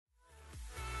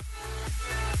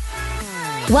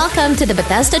Welcome to the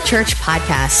Bethesda Church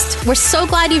Podcast. We're so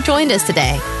glad you've joined us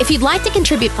today. If you'd like to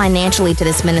contribute financially to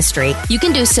this ministry, you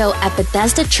can do so at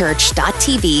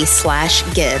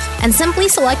bethesdachurch.tv/give and simply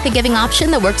select the giving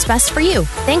option that works best for you.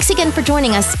 Thanks again for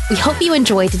joining us. We hope you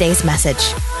enjoy today's message.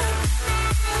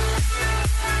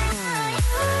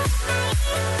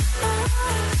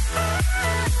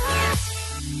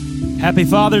 Happy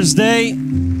Father's Day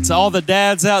to all the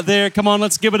dads out there. Come on,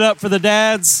 let's give it up for the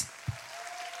dads.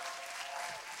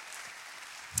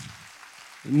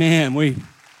 Man, we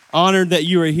honored that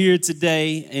you are here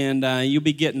today, and you'll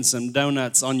be getting some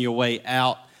donuts on your way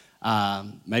out.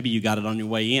 Maybe you got it on your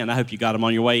way in. I hope you got them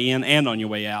on your way in and on your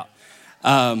way out.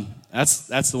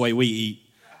 That's the way we eat.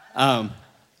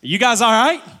 You guys all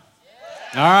right?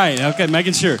 All right, okay,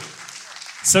 making sure.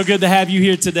 So good to have you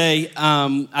here today.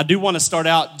 I do want to start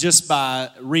out just by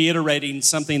reiterating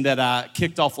something that I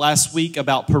kicked off last week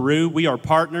about Peru. We are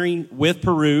partnering with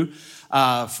Peru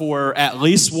for at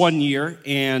least 1 year,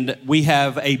 and we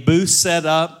have a booth set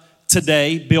up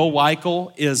today. Bill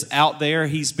Weichel is out there.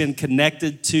 He's been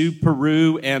connected to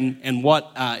Peru and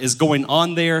what is going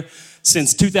on there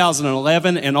since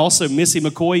 2011, and also Missy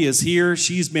McCoy is here.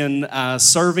 She's been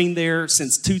serving there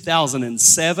since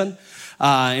 2007.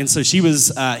 And so she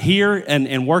was here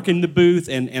and working the booth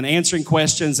and answering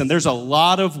questions. And there's a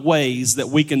lot of ways that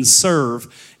we can serve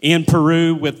in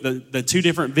Peru with the two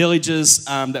different villages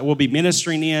that we'll be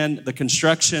ministering in, the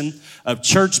construction of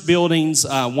church buildings.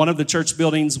 One of the church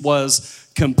buildings was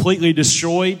completely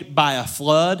destroyed by a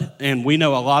flood, and we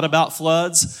know a lot about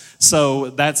floods. So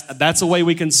that's a way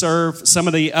we can serve. Some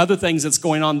of the other things that's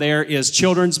going on there is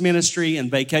children's ministry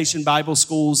and vacation Bible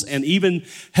schools, and even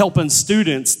helping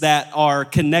students that are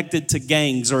connected to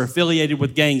gangs or affiliated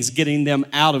with gangs, getting them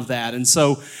out of that. And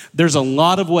so there's a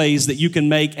lot of ways that you can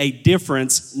make a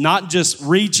difference, not just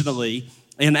regionally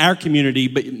in our community,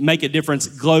 but make a difference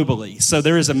globally. So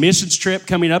there is a missions trip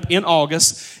coming up in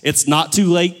August. It's not too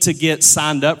late to get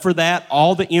signed up for that.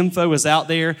 All the info is out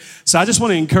there. So I just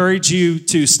want to encourage you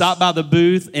to stop by the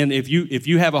booth, and if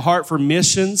you have a heart for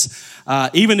missions,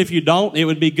 even if you don't, it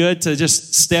would be good to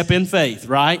just step in faith,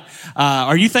 right?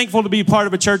 Are you thankful to be part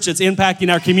of a church that's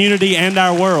impacting our community and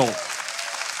our world?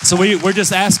 So we're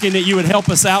just asking that you would help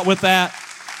us out with that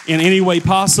in any way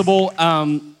possible.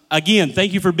 Again,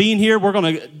 thank you for being here. We're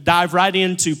going to dive right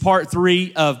into part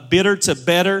 3 of Bitter to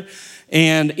Better.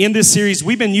 And in this series,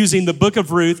 we've been using the book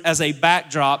of Ruth as a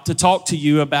backdrop to talk to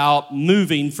you about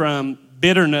moving from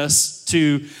bitterness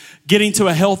to getting to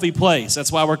a healthy place. That's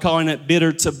why we're calling it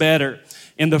Bitter to Better.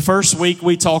 In the first week,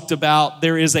 we talked about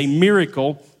there is a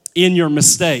miracle in your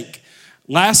mistake.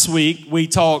 Last week, we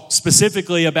talked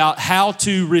specifically about how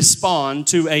to respond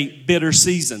to a bitter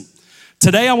season.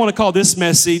 Today, I want to call this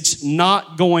message,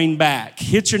 Not Going Back.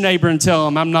 Hit your neighbor and tell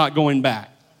them, I'm not going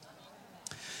back.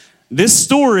 This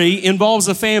story involves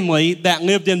a family that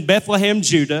lived in Bethlehem,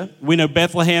 Judah. We know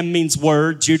Bethlehem means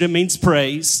word, Judah means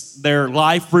praise. Their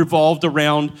life revolved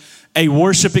around a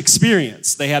worship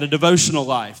experience. They had a devotional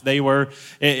life.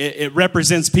 It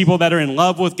represents people that are in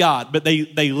love with God. But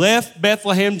they left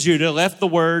Bethlehem, Judah, left the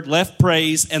word, left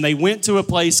praise, and they went to a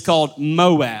place called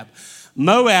Moab.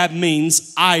 Moab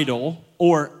means idle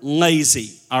or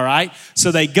lazy, all right?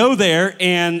 So they go there,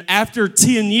 and after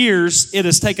 10 years, it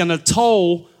has taken a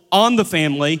toll on the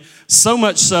family, so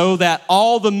much so that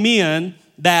all the men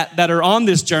that are on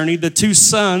this journey, the 2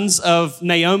 sons of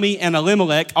Naomi and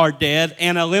Elimelech are dead,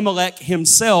 and Elimelech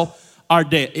himself are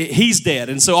dead. He's dead.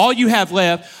 And so all you have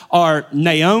left are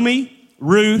Naomi,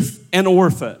 Ruth, and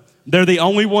Orpah. They're the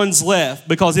only ones left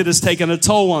because it has taken a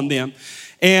toll on them.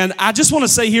 And I just want to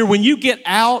say here, when you get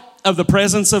out of the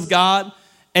presence of God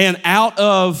and out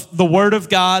of the Word of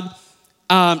God,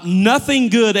 nothing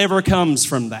good ever comes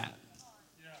from that.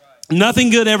 Nothing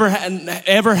good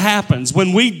ever happens.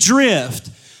 When we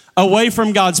drift away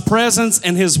from God's presence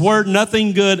and His Word,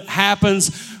 nothing good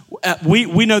happens.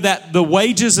 We know that the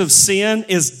wages of sin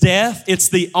is death. It's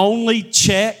the only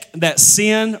check that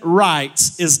sin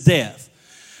writes is death.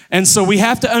 And so we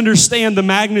have to understand the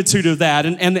magnitude of that.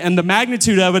 And the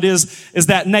magnitude of it is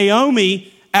that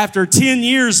Naomi, after 10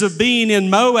 years of being in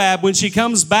Moab, when she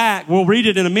comes back, we'll read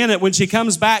it in a minute, when she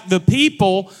comes back, the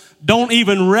people don't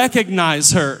even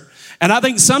recognize her. And I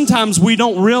think sometimes we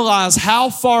don't realize how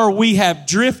far we have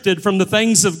drifted from the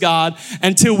things of God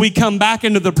until we come back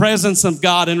into the presence of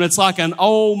God. And it's like an,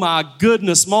 oh my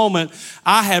goodness moment.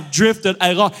 I have drifted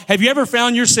a lot. Have you ever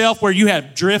found yourself where you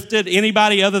have drifted?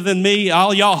 Anybody other than me?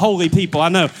 All y'all holy people, I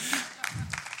know.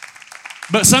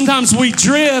 But sometimes we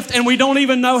drift and we don't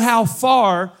even know how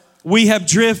far we have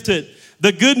drifted.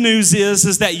 The good news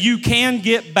is that you can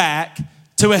get back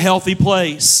to a healthy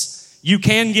place. you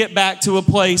can get back to a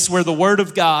place where the Word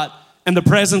of God and the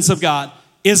presence of God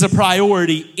is a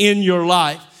priority in your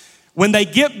life. When they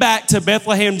get back to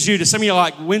Bethlehem, Judah, some of you are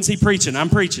like, when's he preaching? I'm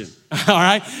preaching, all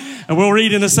right? And we'll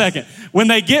read in a second. When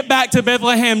they get back to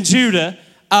Bethlehem, Judah,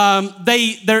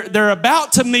 they're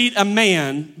about to meet a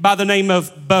man by the name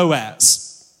of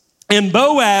Boaz. And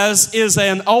Boaz is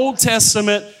an Old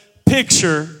Testament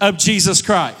picture of Jesus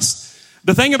Christ.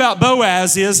 The thing about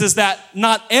Boaz is that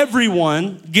not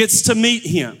everyone gets to meet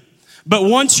him. But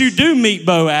once you do meet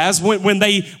Boaz, when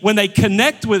they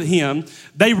connect with him,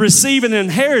 they receive an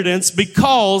inheritance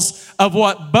because of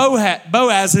what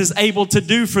Boaz is able to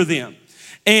do for them.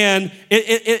 And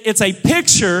it's a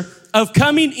picture of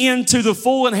coming into the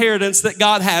full inheritance that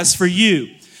God has for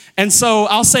you. And so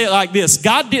I'll say it like this.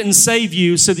 God didn't save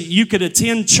you so that you could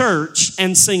attend church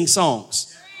and sing songs.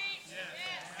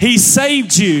 He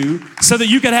saved you so that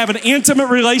you could have an intimate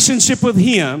relationship with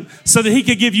him, so that he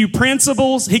could give you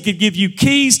principles, he could give you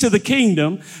keys to the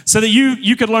kingdom, so that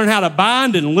you could learn how to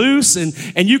bind and loose,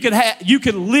 and you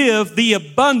could live the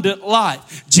abundant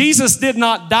life. Jesus did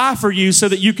not die for you so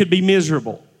that you could be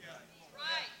miserable.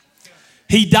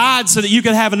 He died so that you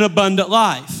could have an abundant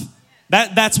life.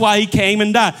 That's why he came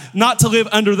and died. Not to live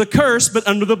under the curse, but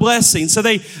under the blessing. So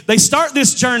they start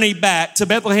this journey back to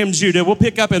Bethlehem, Judah. We'll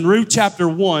pick up in Ruth chapter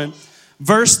 1,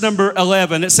 verse number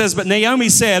 11. It says, "But Naomi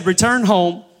said, 'Return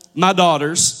home, my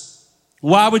daughters.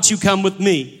 Why would you come with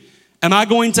me? Am I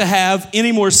going to have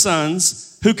any more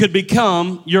sons who could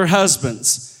become your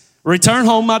husbands? Return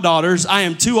home, my daughters. I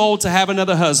am too old to have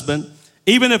another husband.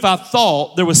 Even if I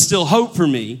thought there was still hope for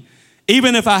me,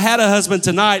 even if I had a husband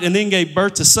tonight and then gave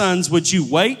birth to sons, would you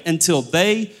wait until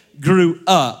they grew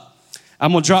up?'"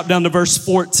 I'm going to drop down to verse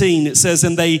 14. It says,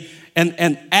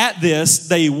 and at this,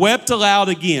 they wept aloud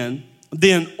again.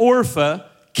 Then Orpah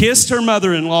kissed her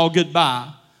mother-in-law goodbye,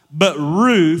 but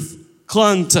Ruth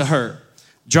clung to her.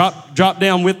 Drop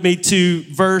down with me to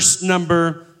verse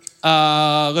number,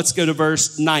 let's go to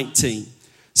verse 19. It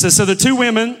says, so the two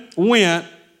women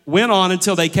went on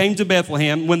until they came to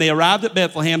Bethlehem. When they arrived at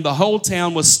Bethlehem, the whole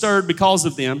town was stirred because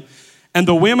of them. And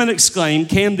the women exclaimed,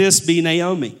 "Can this be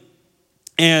Naomi?"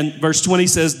 And verse 20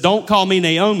 says, "Don't call me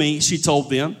Naomi," she told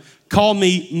them. "Call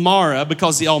me Mara,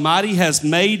 because the Almighty has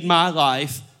made my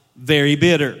life very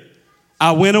bitter.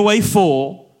 I went away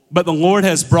full, but the Lord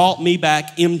has brought me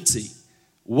back empty.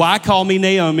 Why call me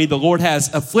Naomi? The Lord has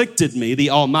afflicted me.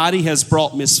 The Almighty has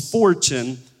brought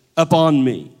misfortune upon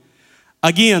me."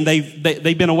 Again,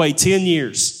 they've been away 10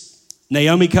 years.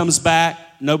 Naomi comes back.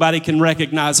 Nobody can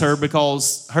recognize her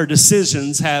because her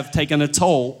decisions have taken a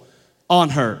toll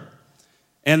on her.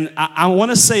 And I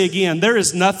want to say again, there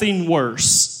is nothing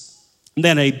worse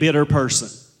than a bitter person.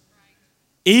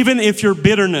 Even if your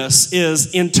bitterness is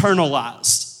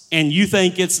internalized and you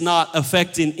think it's not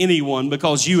affecting anyone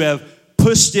because you have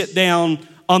pushed it down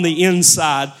on the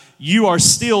inside, you are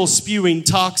still spewing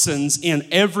toxins in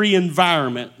every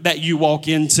environment that you walk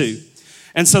into.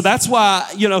 And so that's why,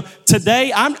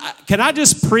 today, can I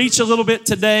just preach a little bit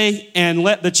today and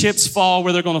let the chips fall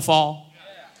where they're going to fall?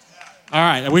 All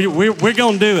right, we're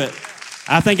going to do it.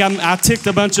 I think I ticked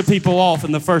a bunch of people off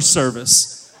in the first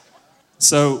service.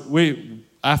 So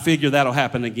I figure that'll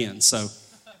happen again. So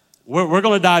we're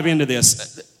going to dive into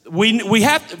this. We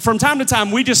have, from time to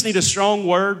time, we just need a strong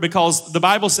word, because the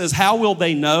Bible says, how will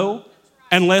they know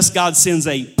unless God sends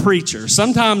a preacher?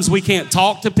 Sometimes we can't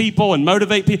talk to people and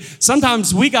motivate people.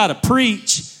 Sometimes we got to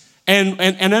preach and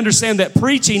understand that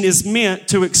preaching is meant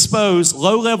to expose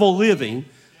low-level living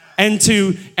and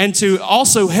to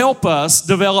also help us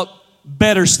develop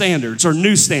better standards or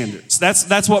new standards.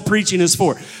 That's what preaching is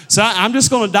for. So I'm just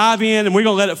going to dive in, and we're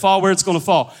going to let it fall where it's going to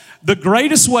fall. The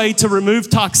greatest way to remove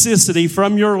toxicity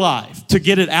from your life, to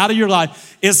get it out of your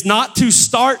life, is not to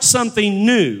start something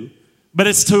new, but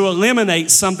it's to eliminate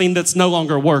something that's no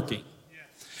longer working.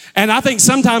 And I think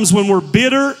sometimes when we're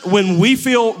bitter, when we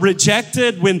feel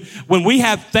rejected, when we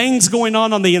have things going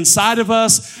on the inside of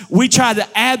us, we try to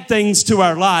add things to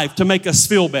our life to make us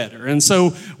feel better. And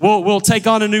so we'll take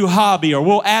on a new hobby, or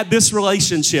we'll add this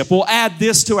relationship, we'll add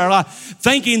this to our life,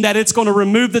 thinking that it's going to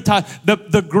remove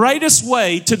the greatest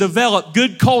way to develop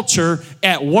good culture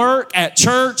at work, at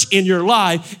church, in your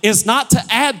life, is not to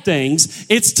add things,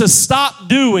 it's to stop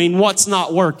doing what's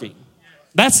not working.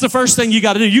 That's the first thing you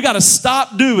got to do. You got to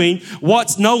stop doing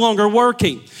what's no longer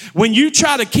working. When you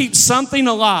try to keep something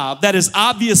alive that is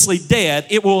obviously dead,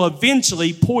 it will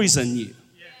eventually poison you.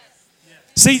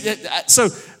 See, so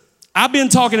I've been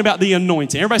talking about the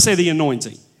anointing. Everybody say the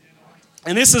anointing.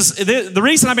 And this is the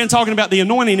reason I've been talking about the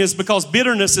anointing is because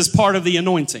bitterness is part of the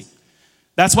anointing.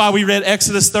 That's why we read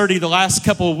Exodus 30 the last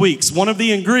couple of weeks. One of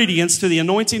the ingredients to the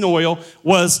anointing oil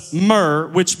was myrrh,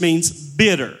 which means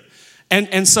bitter.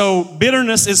 And so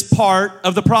bitterness is part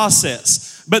of the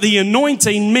process. But the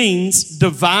anointing means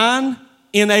divine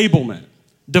enablement.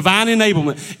 Divine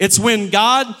enablement. It's when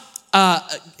God,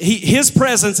 His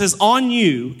presence is on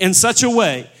you in such a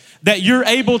way that you're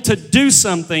able to do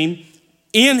something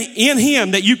in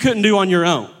Him that you couldn't do on your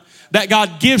own. That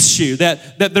God gives you,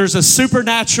 that there's a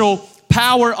supernatural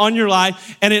power on your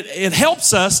life, and it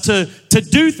helps us to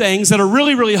do things that are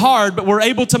really, really hard, but we're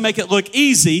able to make it look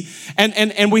easy.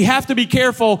 And we have to be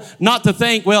careful not to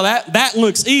think, well, that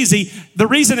looks easy. The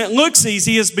reason it looks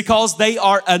easy is because they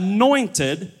are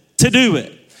anointed to do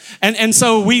it. And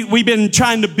so we've been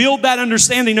trying to build that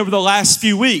understanding over the last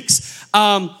few weeks.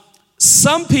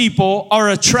 Some people are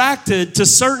attracted to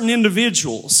certain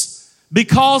individuals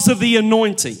because of the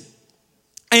anointing.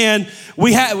 And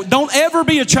don't ever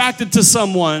be attracted to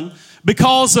someone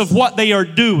because of what they are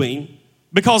doing,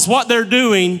 because what they're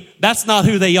doing, that's not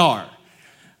who they are.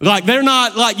 Like they're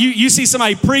not, like you see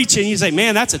somebody preaching, you say,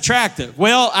 man, that's attractive.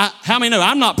 Well, how many know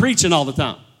I'm not preaching all the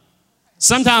time?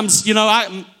 Sometimes,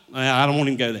 I don't want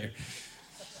to go there.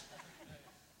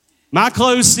 My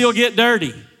clothes still get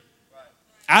dirty.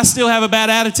 I still have a bad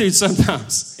attitude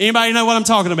sometimes. Anybody know what I'm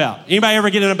talking about? Anybody ever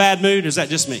get in a bad mood, or is that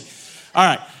just me? All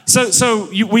right. So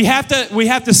we have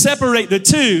to separate the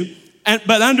two,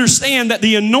 but understand that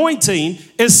the anointing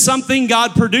is something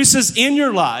God produces in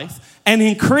your life and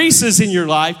increases in your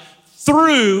life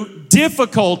through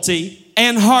difficulty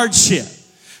and hardship.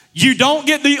 You don't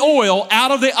get the oil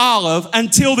out of the olive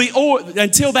until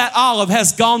that olive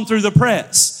has gone through the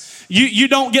press. You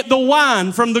don't get the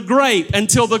wine from the grape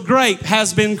until the grape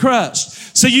has been crushed.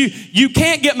 So you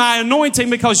can't get my anointing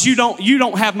because you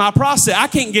don't have my process. I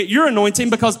can't get your anointing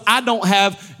because I don't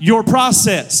have your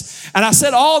process. And I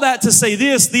said all that to say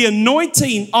this: the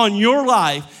anointing on your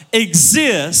life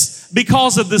exists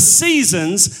because of the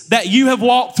seasons that you have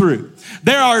walked through.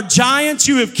 There are giants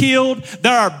you have killed.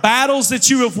 There are battles that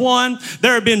you have won.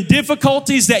 There have been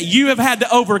difficulties that you have had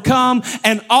to overcome.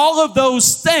 And all of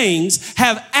those things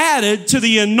have added to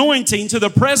the anointing, to the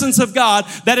presence of God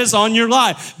that is on your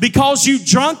life. Because you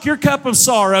drunk your cup of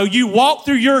sorrow, you walked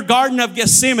through your Garden of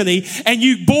Gethsemane, and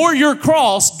you bore your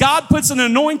cross, God puts an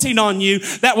anointing on you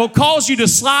that will cause you to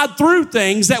slide through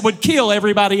things that would kill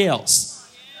everybody else.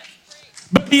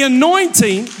 But the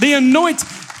anointing, we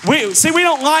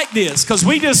don't like this because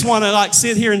we just want to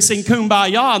sit here and sing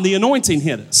Kumbaya and the anointing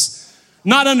hit us.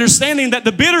 Not understanding that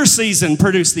the bitter season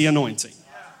produced the anointing.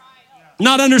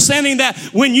 Not understanding that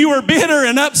when you were bitter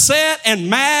and upset and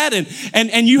mad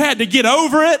and you had to get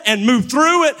over it and move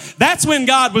through it, that's when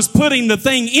God was putting the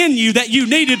thing in you that you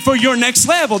needed for your next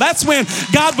level. That's when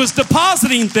God was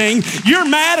depositing things. You're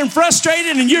mad and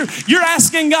frustrated and you're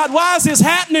asking God, why is this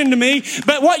happening to me?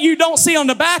 But what you don't see on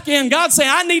the back end, God's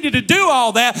saying, I needed to do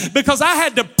all that because I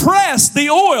had to press the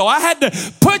oil. I had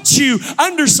to put you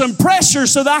under some pressure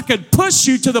so that I could push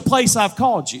you to the place I've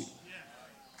called you.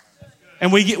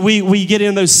 And we get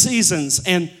in those seasons,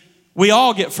 and we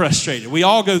all get frustrated. We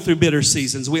all go through bitter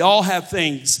seasons. We all have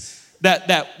things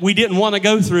that we didn't want to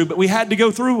go through, but we had to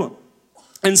go through them.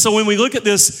 And so when we look at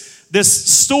this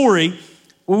story,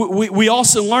 we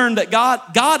also learn that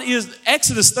God is,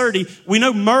 Exodus 30, we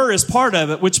know myrrh is part of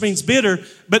it, which means bitter,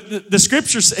 but the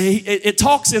scriptures, it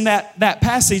talks in that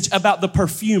passage about the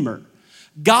perfumer.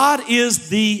 God is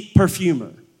the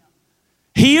perfumer.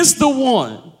 He is the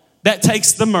one that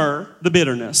takes the myrrh, the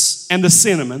bitterness, and the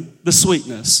cinnamon, the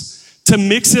sweetness, to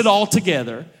mix it all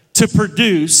together to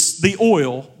produce the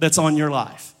oil that's on your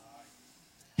life.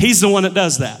 He's the one that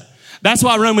does that. That's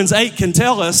why Romans 8 can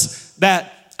tell us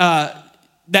that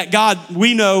God,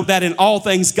 we know that in all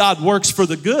things God works for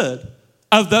the good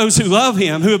of those who love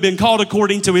Him, who have been called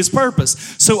according to His purpose.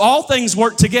 So all things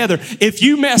work together. If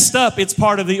you messed up, it's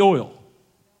part of the oil.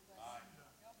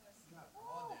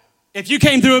 If you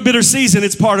came through a bitter season,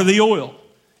 it's part of the oil.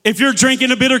 If you're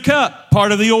drinking a bitter cup,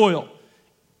 part of the oil.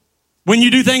 When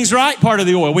you do things right, part of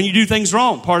the oil. When you do things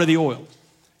wrong, part of the oil.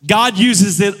 God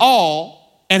uses it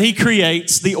all, and He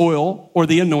creates the oil or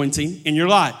the anointing in your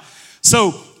life.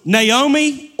 So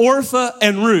Naomi, Orpah,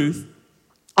 and Ruth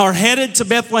are headed to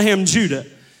Bethlehem, Judah,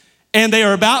 and they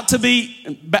are about to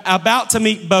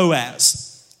meet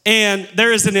Boaz. And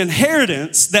there is an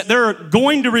inheritance that they're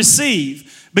going to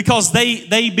receive because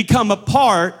they become a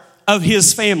part of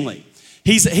his family.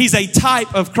 He's a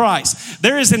type of Christ.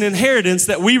 There is an inheritance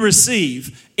that we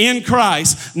receive in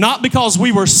Christ, not because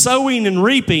we were sowing and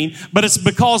reaping, but it's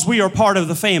because we are part of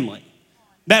the family.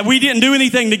 that we didn't do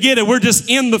anything to get it. We're just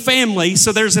in the family.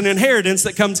 So there's an inheritance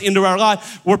that comes into our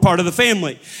life. We're part of the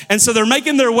family. And so they're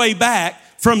making their way back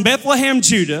from Bethlehem,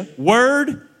 Judah,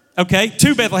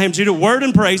 to Bethlehem, Judah, word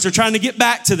and praise. They're trying to get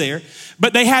back to there.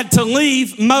 But they had to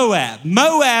leave Moab.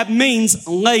 Moab means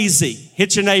lazy.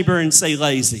 Hit your neighbor and say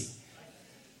lazy.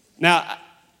 Now,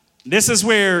 this is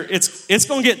where it's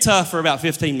going to get tough for about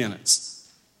 15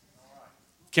 minutes.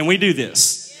 Can we do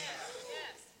this?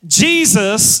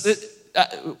 Jesus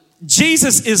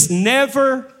is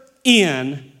never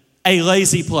in a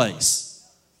lazy place.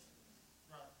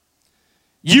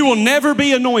 You will never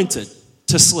be anointed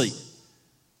to sleep.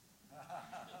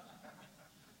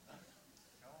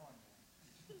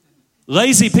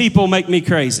 Lazy people make me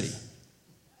crazy.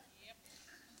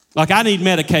 Like I need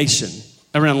medication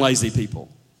around lazy people.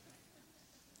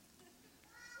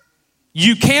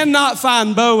 You cannot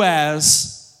find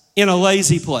Boaz in a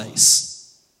lazy place.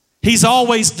 He's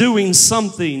always doing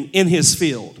something in his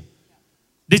field.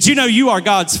 Did you know you are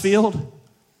God's field?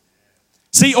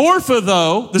 See, Orpah,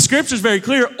 though, the scripture is very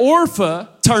clear. Orpah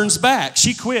turns back.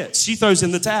 She quits. She throws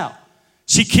in the towel.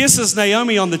 She kisses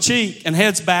Naomi on the cheek and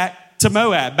heads back to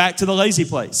Moab, back to the lazy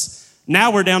place.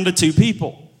 Now we're down to two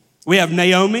people. We have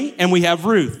Naomi and we have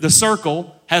Ruth. The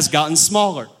circle has gotten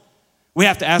smaller. We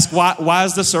have to ask, why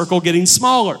is the circle getting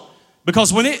smaller?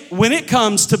 Because when it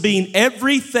comes to being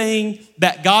everything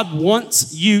that God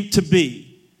wants you to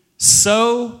be,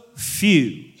 so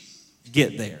few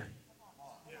get there.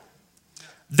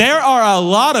 There are a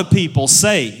lot of people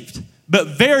saved,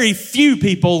 but very few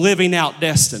people living out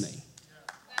destiny.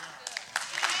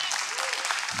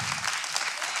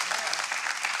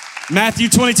 Matthew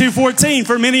 22:14,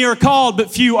 for many are called,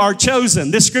 but few are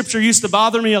chosen. This scripture used to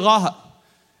bother me a lot.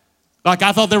 Like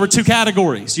I thought there were two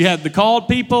categories. You had the called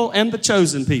people and the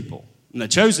chosen people. And the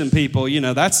chosen people,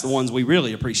 that's the ones we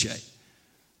really appreciate.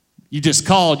 You just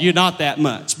called, you're not that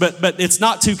much. But it's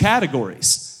not two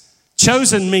categories.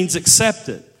 Chosen means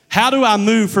accepted. How do I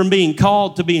move from being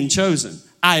called to being chosen?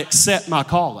 I accept my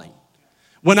calling.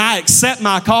 When I accept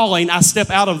my calling, I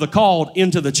step out of the called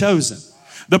into the chosen.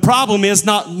 The problem is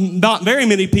not very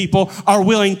many people are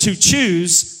willing to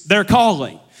choose their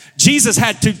calling. Jesus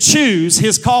had to choose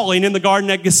his calling in the Garden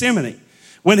of Gethsemane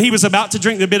when he was about to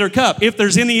drink the bitter cup. If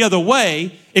there's any other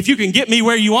way, if you can get me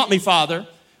where you want me, Father,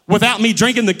 without me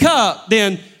drinking the cup,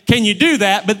 then can you do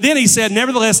that? But then he said,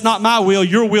 nevertheless, not my will,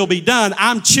 your will be done.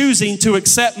 I'm choosing to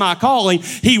accept my calling.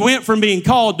 He went from being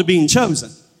called to being chosen.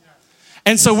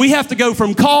 And so we have to go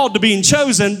from called to being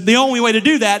chosen. The only way to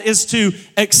do that is to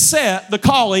accept the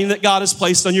calling that God has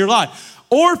placed on your life.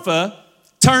 Orpah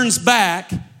turns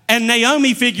back and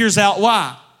Naomi figures out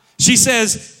why. She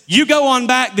says, you go on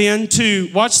back then to,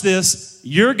 watch this,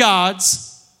 your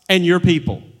gods and your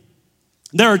people.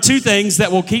 There are two things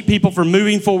that will keep people from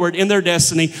moving forward in their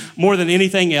destiny more than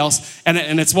anything else. And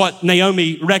it's what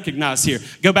Naomi recognized here.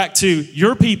 Go back to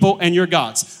your people and your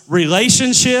gods.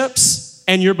 Relationships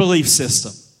and your belief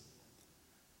system.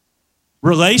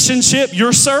 Relationship,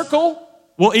 your circle,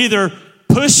 will either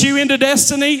push you into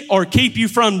destiny or keep you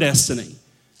from destiny.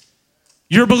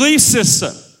 Your belief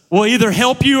system will either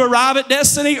help you arrive at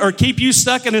destiny or keep you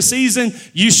stuck in a season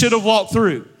you should have walked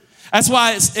through. That's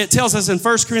why it tells us in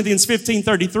 1 Corinthians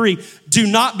 15:33, do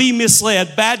not be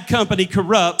misled. Bad company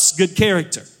corrupts good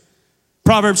character.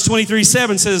 Proverbs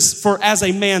 23:7 says, for as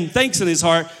a man thinks in his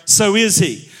heart, so is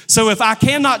he. So if I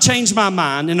cannot change my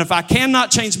mind and if I cannot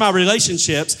change my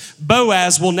relationships,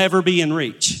 Boaz will never be in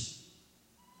reach.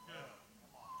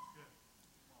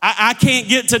 I can't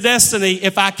get to destiny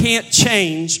if I can't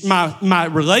change my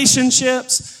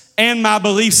relationships and my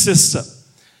belief system.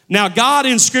 Now, God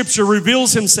in Scripture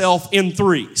reveals himself in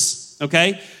threes,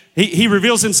 okay? He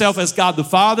reveals himself as God the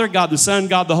Father, God the Son,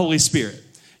 God the Holy Spirit.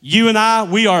 You and I,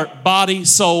 we are body,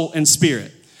 soul, and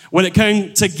spirit. When it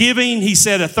came to giving, he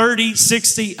said a 30,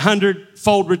 60,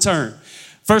 100-fold return.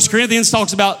 1 Corinthians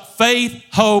talks about faith,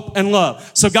 hope, and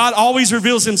love. So God always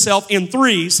reveals himself in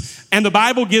threes, and the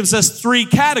Bible gives us three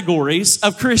categories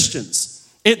of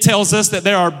Christians. It tells us that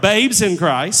there are babes in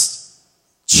Christ,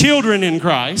 children in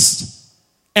Christ,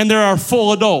 and there are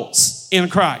full adults in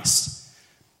Christ.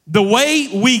 The way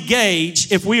we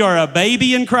gauge if we are a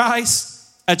baby in Christ,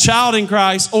 a child in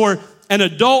Christ, or an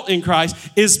adult in Christ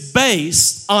is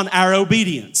based on our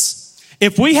obedience.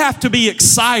 If we have to be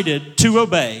excited to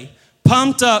obey,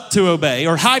 pumped up to obey,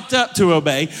 or hyped up to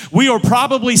obey, we are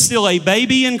probably still a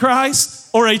baby in Christ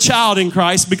or a child in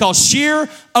Christ, because sheer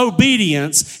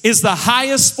obedience is the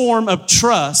highest form of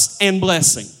trust and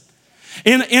blessing.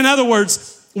 In other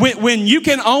words, when you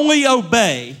can only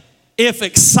obey if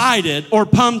excited or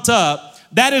pumped up,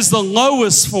 that is the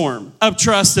lowest form of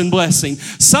trust and blessing.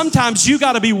 Sometimes you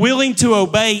got to be willing to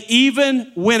obey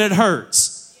even when it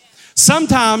hurts.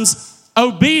 Sometimes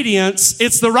obedience,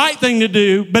 it's the right thing to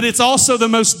do, but it's also the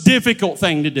most difficult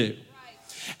thing to do.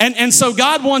 And so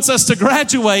God wants us to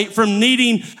graduate from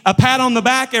needing a pat on the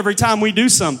back every time we do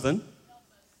something,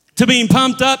 to being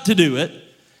pumped up to do it,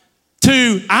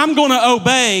 to I'm going to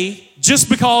obey just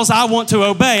because I want to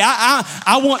obey.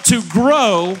 I want to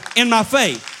grow in my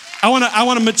faith. I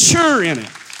want to mature in it.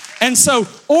 And so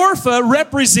Orpha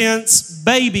represents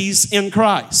babies in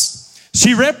Christ.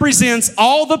 She represents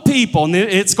all the people, and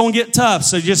it's going to get tough,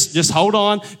 so just hold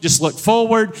on, just look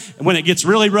forward, and when it gets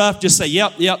really rough, just say,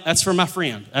 yep, that's for my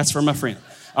friend,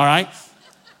 all right?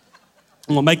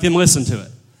 I'm going to make them listen to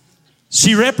it.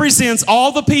 She represents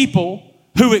all the people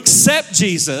who accept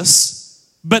Jesus,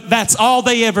 but that's all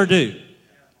they ever do.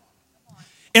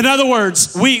 In other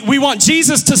words, we want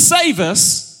Jesus to save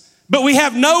us, but we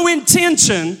have no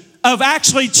intention of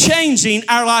actually changing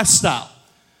our lifestyle.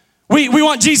 We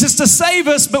want Jesus to save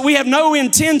us, but we have no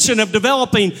intention of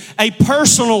developing a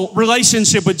personal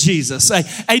relationship with Jesus,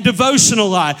 a devotional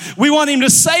life. We want him to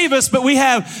save us, but we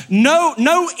have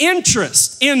no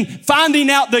interest in finding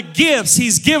out the gifts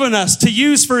he's given us to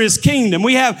use for his kingdom.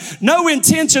 We have no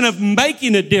intention of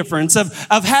making a difference,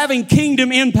 of having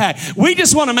kingdom impact. We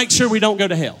just want to make sure we don't go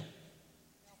to hell.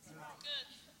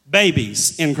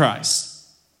 Babies in Christ.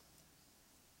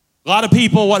 A lot of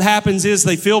people, what happens is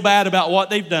they feel bad about what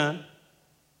they've done,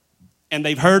 and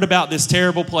they've heard about this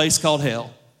terrible place called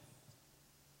hell.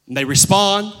 And they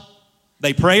respond,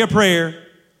 they pray a prayer,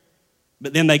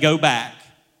 but then they go back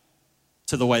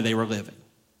to the way they were living.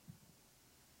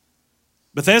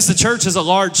 Bethesda Church is a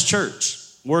large church.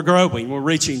 We're growing, we're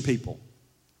reaching people.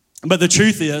 But the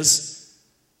truth is,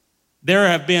 there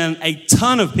have been a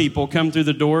ton of people come through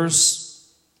the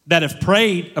doors that have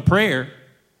prayed a prayer,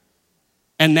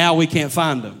 and now we can't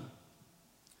find them.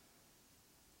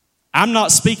 I'm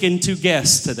not speaking to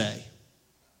guests today.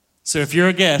 So if you're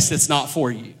a guest, it's not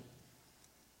for you.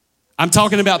 I'm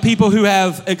talking about people who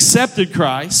have accepted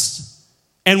Christ,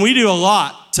 and we do a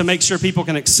lot to make sure people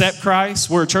can accept Christ.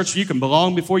 We're a church where you can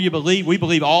belong before you believe. We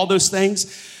believe all those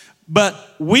things. But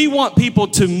we want people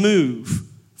to move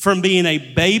from being a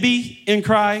baby in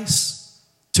Christ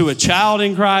to a child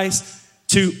in Christ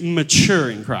to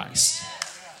mature in Christ.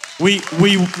 We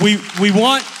talk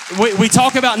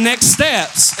about next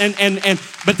steps,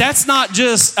 but that's not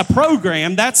just a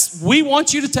program. We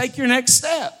want you to take your next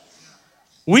step.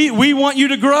 We want you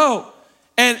to grow.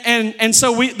 And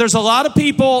so there's a lot of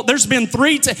people. There's been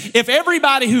if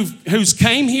everybody who's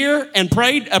came here and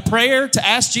prayed a prayer to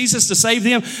ask Jesus to save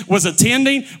them was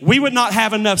attending, we would not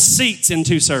have enough seats in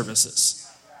 2 services.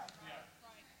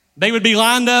 They would be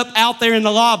lined up out there in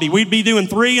the lobby. We'd be doing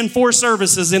 3 and 4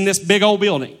 services in this big old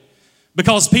building.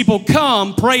 Because people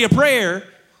come, pray a prayer,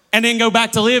 and then go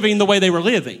back to living the way they were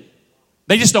living.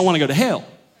 They just don't want to go to hell.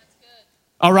 That's good.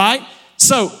 All right?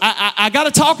 So I got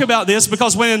to talk about this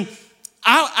because when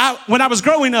I was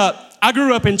growing up, I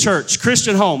grew up in church,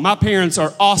 Christian home. My parents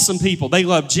are awesome people. They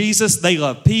love Jesus. They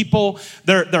love people.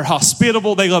 They're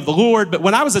hospitable. They love the Lord. But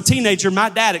when I was a teenager, my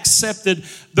dad accepted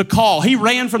the call. He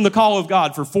ran from the call of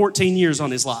God for 14 years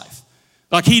on his life.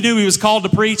 Like he knew he was called to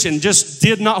preach and just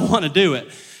did not want to do it.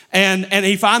 And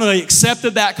he finally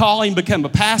accepted that calling, became a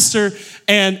pastor.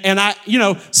 And I,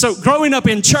 so growing up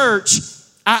in church,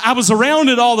 I was around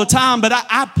it all the time, but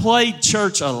I played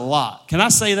church a lot. Can I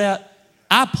say that?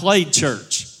 I played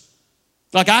church.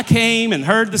 Like I came and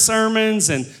heard the sermons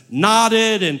and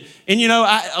nodded. And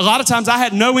a lot of times I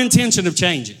had no intention of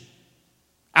changing.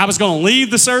 I was going to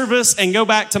leave the service and go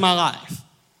back to my life.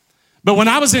 But when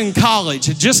I was in college,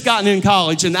 had just gotten in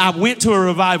college, and I went to a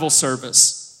revival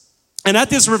service. And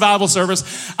at this revival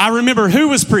service, I remember who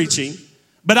was preaching,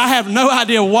 but I have no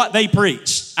idea what they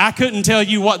preached. I couldn't tell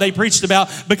you what they preached about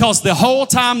because the whole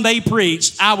time they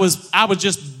preached, I was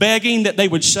just begging that they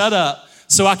would shut up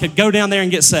so I could go down there and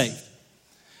get saved.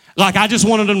 Like I just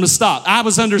wanted them to stop. I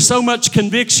was under so much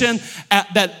conviction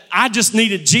that I just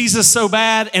needed Jesus so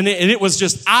bad, and it was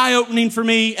just eye-opening for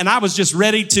me, and I was just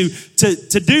ready to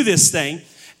do this thing.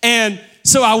 And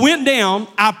so I went down,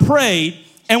 I prayed,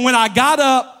 and when I got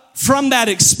up from that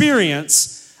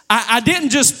experience, I didn't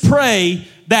just pray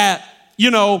that,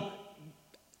 God,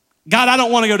 I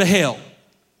don't want to go to hell.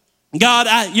 God,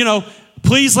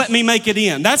 please let me make it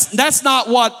in. That's not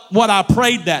what I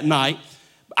prayed that night.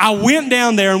 I went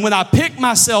down there, and when I picked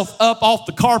myself up off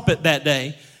the carpet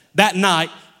that night,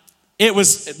 it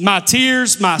was my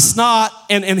tears, my snot,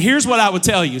 and here's what I would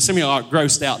tell you. Some of you are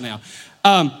grossed out now.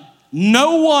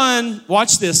 No one,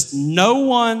 watch this, no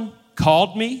one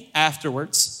called me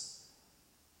afterwards.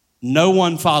 No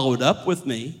one followed up with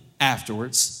me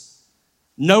afterwards.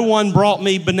 No one brought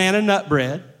me banana nut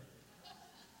bread.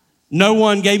 No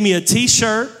one gave me a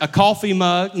t-shirt, a coffee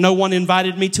mug. No one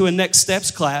invited me to a Next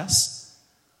Steps class.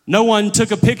 No one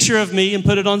took a picture of me and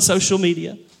put it on social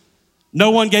media.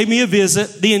 No one gave me a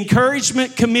visit. The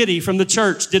encouragement committee from the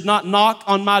church did not knock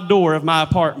on my door of my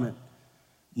apartment.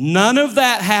 None of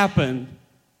that happened,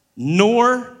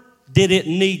 nor did it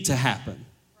need to happen.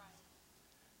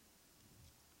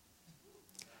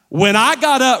 When I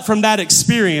got up from that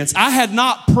experience, I had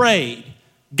not prayed,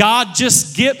 God,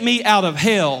 just get me out of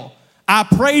hell. I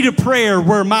prayed a prayer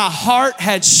where my heart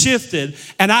had shifted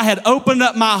and I had opened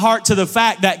up my heart to the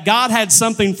fact that God had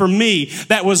something for me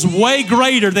that was way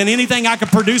greater than anything I could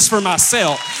produce for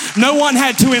myself. No one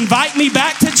had to invite me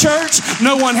back to church.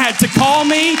 No one had to call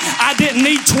me. I didn't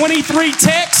need 23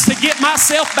 texts to get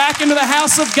myself back into the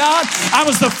house of God. I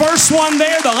was the first one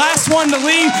there, the last one to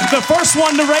leave, the first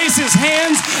one to raise his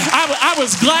hands. I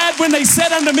was glad when they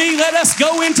said unto me, let us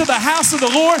go into the house of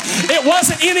the Lord. It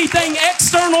wasn't anything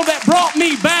external that brought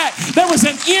me back. There was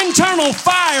an internal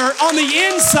fire on the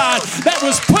inside that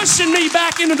was pushing me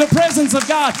back into the presence of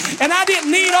God. And I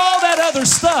didn't need all that other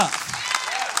stuff.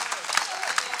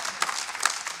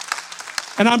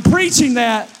 And I'm preaching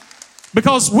that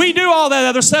because we do all that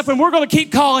other stuff and we're going to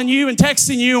keep calling you and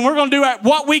texting you and we're going to do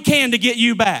what we can to get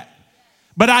you back.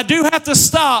 But I do have to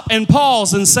stop and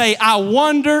pause and say, I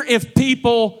wonder if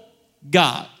people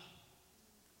got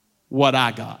what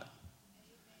I got.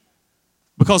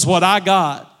 Because what I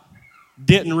got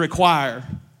didn't require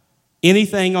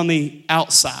anything on the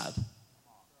outside.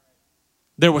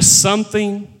 There was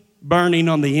something burning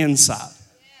on the inside.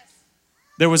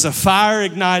 There was a fire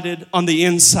ignited on the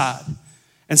inside.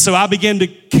 And so I began to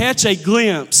catch a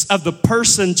glimpse of the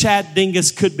person Chad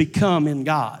Dingus could become in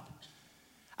God.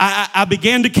 I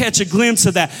began to catch a glimpse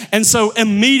of that. And so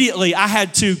immediately I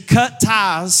had to cut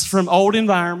ties from old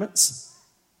environments,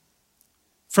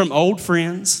 from old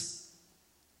friends,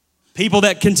 people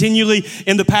that continually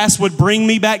in the past would bring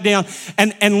me back down.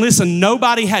 And listen,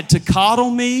 nobody had to coddle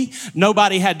me.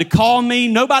 Nobody had to call me.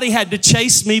 Nobody had to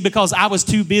chase me because I was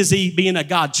too busy being a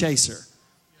God chaser.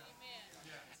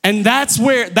 And that's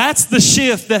the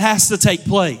shift that has to take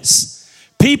place.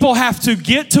 People have to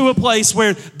get to a place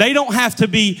where they don't have to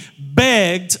be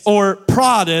begged or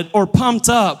prodded or pumped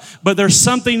up, but there's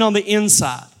something on the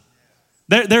inside.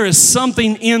 There is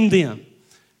something in them.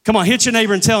 Come on, hit your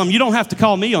neighbor and tell them, you don't have to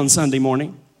call me on Sunday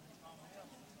morning.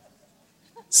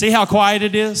 See how quiet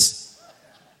it is?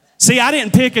 See, I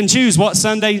didn't pick and choose what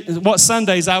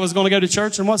Sundays I was going to go to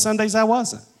church and what Sundays I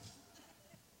wasn't.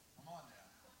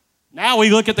 Now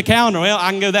we look at the calendar. Well, I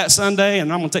can go that Sunday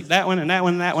and I'm going to take that one and that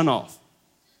one and that one off.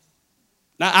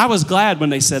 Now, I was glad when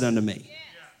they said unto me,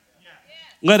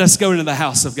 let us go into the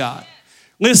house of God.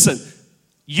 Listen,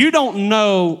 you don't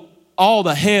know all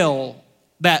the hell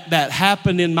that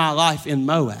happened in my life in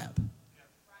Moab.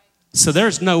 So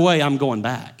there's no way I'm going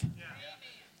back.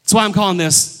 That's why I'm calling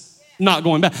this not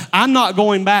going back. I'm not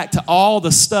going back to all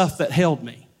the stuff that held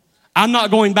me. I'm not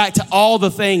going back to all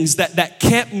the things that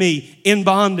kept me in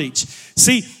bondage.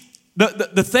 See,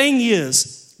 the thing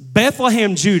is,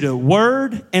 Bethlehem, Judah,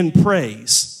 word and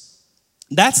praise,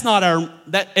 it's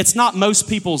not most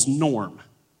people's norm.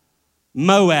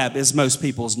 Moab is most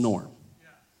people's norm.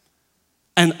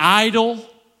 An idle,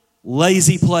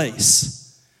 lazy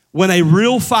place. When a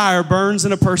real fire burns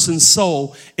in a person's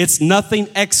soul, it's nothing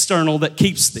external that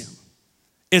keeps them.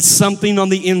 It's something on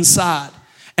the inside.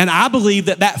 And I believe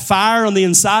that fire on the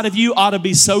inside of you ought to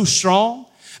be so strong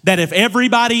that if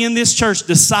everybody in this church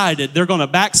decided they're going to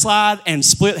backslide and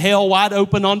split hell wide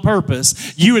open on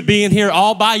purpose, you would be in here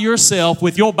all by yourself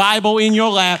with your Bible in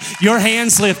your lap, your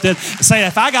hands lifted, say,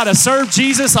 if I got to serve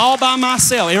Jesus all by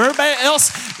myself, everybody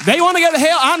else, they want to go to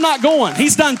hell, I'm not going.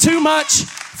 He's done too much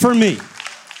for me.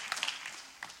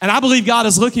 And I believe God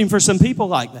is looking for some people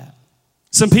like that,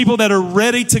 some people that are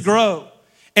ready to grow.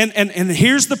 And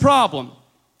here's the problem.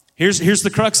 Here's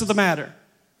the crux of the matter.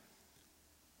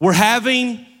 We're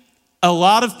having a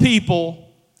lot of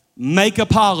people make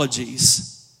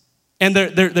apologies, and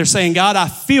they're saying, God, I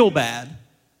feel bad,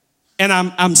 and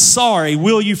I'm sorry.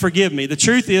 Will you forgive me? The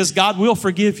truth is, God will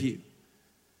forgive you.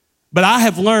 But I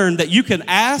have learned that you can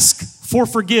ask for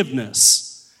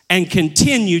forgiveness and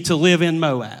continue to live in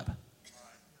Moab.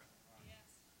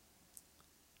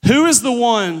 Who is the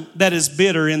one that is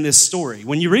bitter in this story?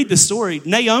 When you read the story,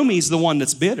 Naomi's the one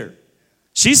that's bitter.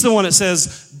 She's the one that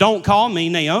says, don't call me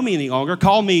Naomi any longer.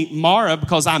 Call me Mara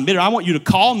because I'm bitter. I want you to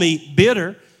call me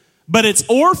bitter. But it's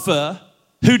Orpah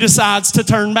who decides to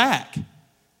turn back.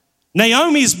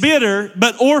 Naomi's bitter,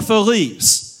 but Orpah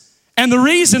leaves. And the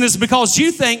reason is because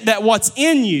you think that what's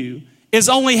in you is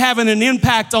only having an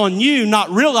impact on you, not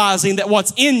realizing that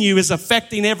what's in you is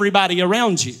affecting everybody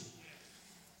around you.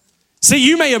 See,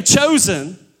 you may have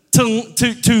chosen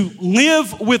to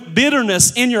live with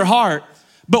bitterness in your heart,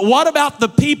 but what about the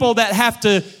people that have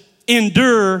to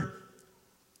endure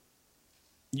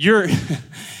your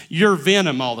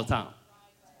venom all the time?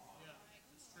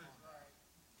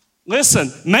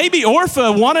 Listen, maybe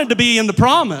Orpha wanted to be in the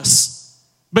promise,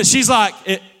 but she's like,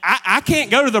 I can't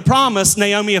go to the promise,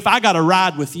 Naomi, if I got to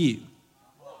ride with you.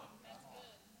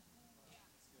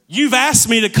 You've asked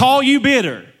me to call you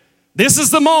bitter. This is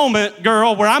the moment,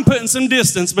 girl, where I'm putting some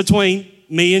distance between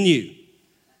me and you.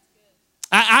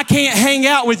 I can't hang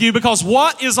out with you because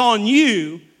what is on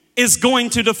you is going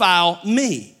to defile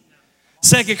me.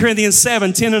 2 Corinthians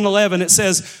 7, 10 and 11, it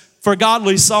says, for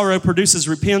godly sorrow produces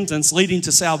repentance, leading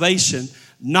to salvation,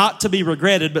 not to be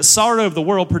regretted, but sorrow of the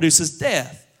world produces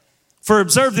death. For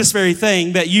observe this very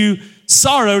thing, that you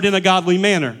sorrowed in a godly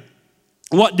manner.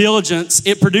 What diligence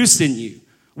it produced in you,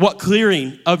 what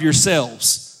clearing of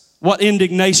yourselves, what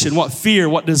indignation, what fear,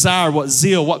 what desire, what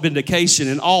zeal, what vindication.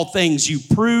 In all things you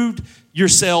proved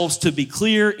yourselves to be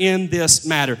clear in this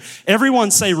matter. Everyone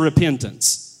say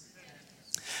repentance.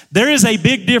 There is a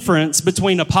big difference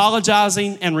between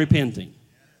apologizing and repenting.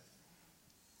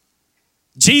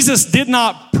 Jesus did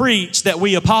not preach that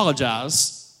we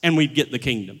apologize and we'd get the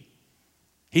kingdom.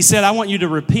 He said, I want you to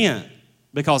repent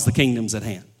because the kingdom's at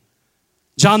hand.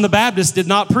 John the Baptist did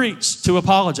not preach to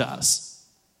apologize.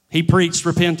 He preached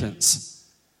repentance.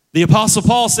 The Apostle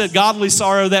Paul said godly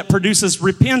sorrow that produces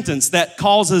repentance, that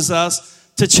causes us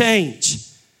to change.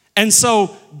 And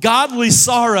so godly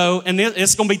sorrow, and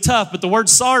it's going to be tough, but the word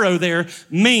sorrow there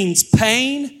means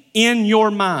pain in your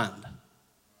mind.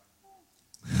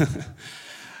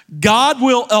 God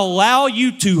will allow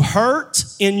you to hurt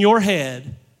in your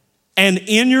head and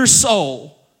in your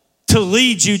soul to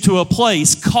lead you to a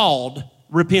place called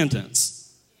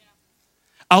repentance.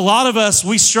 A lot of us,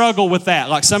 we struggle with that.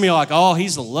 Like some of you are like, oh,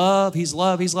 he's love, he's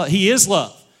love, he's love. He is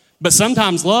love. But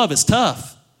sometimes love is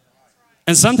tough.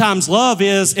 And sometimes love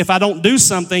is, if I don't do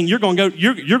something, you're going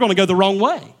to go the wrong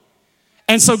way.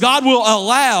 And so God will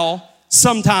allow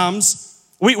sometimes,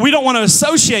 we don't want to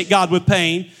associate God with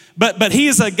pain, but he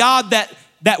is a God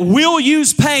that will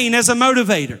use pain as a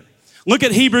motivator. Look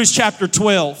at Hebrews chapter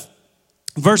 12,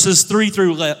 verses 3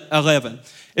 through 11.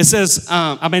 It says,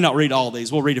 I may not read all of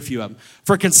these. We'll read a few of them.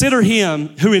 For consider him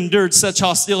who endured such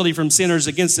hostility from sinners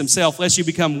against himself, lest you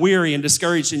become weary and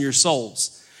discouraged in your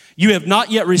souls. You have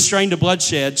not yet restrained a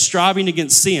bloodshed, striving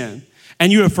against sin,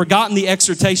 and you have forgotten the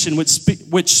exhortation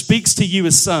which speaks to you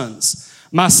as sons.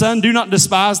 My son, do not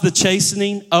despise the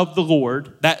chastening of the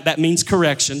Lord. That means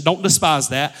correction. Don't despise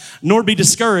that. Nor be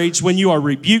discouraged when you are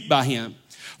rebuked by him.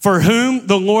 For whom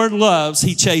the Lord loves,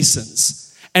 he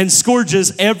chastens, and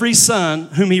scourges every son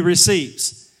whom he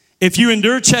receives. If you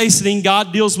endure chastening,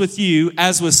 God deals with you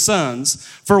as with sons.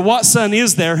 For what son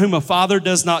is there whom a father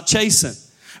does not chasten?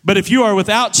 But if you are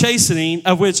without chastening,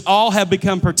 of which all have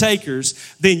become partakers,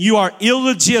 then you are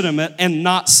illegitimate and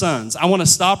not sons. I want to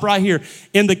stop right here.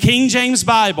 In the King James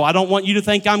Bible, I don't want you to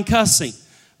think I'm cussing.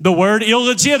 The word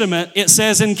illegitimate, it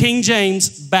says in King James,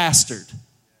 bastard.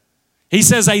 He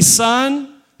says a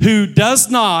son who does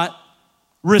not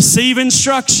receive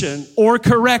instruction or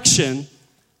correction,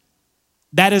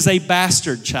 that is a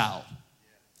bastard child,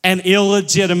 an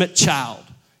illegitimate child.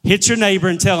 Hit your neighbor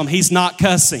and tell him he's not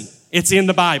cussing. It's in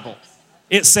the Bible.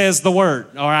 It says the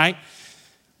word, all right?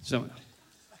 So,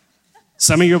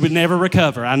 some of you would never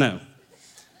recover, I know.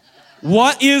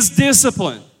 What is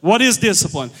discipline? What is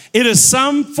discipline? It is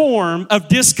some form of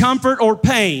discomfort or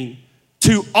pain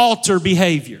to alter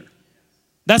behavior.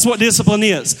 That's what discipline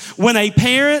is. When a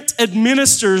parent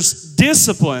administers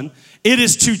discipline, it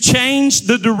is to change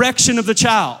the direction of the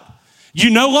child.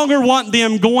 You no longer want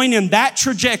them going in that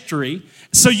trajectory,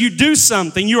 so you do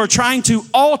something. You are trying to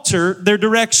alter their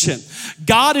direction.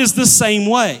 God is the same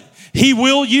way. He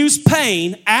will use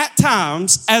pain at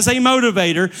times as a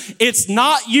motivator. It's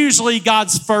not usually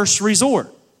God's first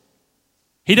resort.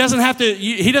 He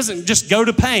doesn't just go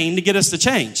to pain to get us to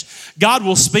change. God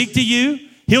will speak to you.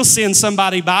 He'll send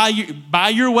somebody by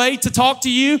your way to talk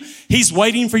to you. He's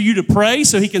waiting for you to pray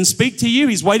so he can speak to you.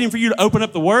 He's waiting for you to open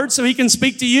up the word so he can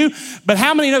speak to you. But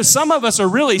how many know some of us are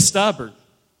really stubborn?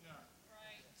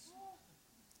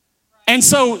 And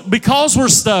so because we're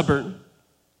stubborn,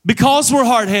 because we're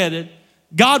hard-headed,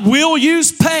 God will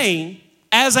use pain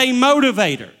as a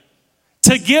motivator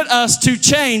to get us to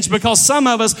change, because some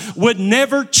of us would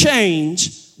never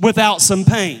change without some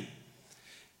pain.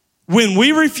 When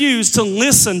we refuse to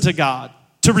listen to God,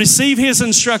 to receive his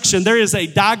instruction, there is a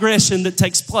digression that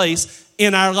takes place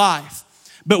in our life.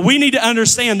 But we need to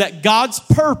understand that God's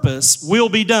purpose will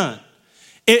be done.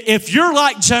 If you're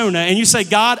like Jonah and you say,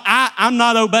 God, I'm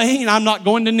not obeying, I'm not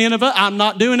going to Nineveh, I'm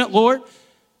not doing it, Lord,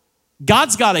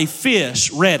 God's got a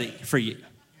fish ready for you.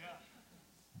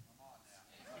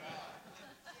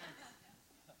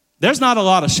 There's not a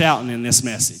lot of shouting in this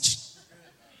message.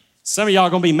 Some of y'all are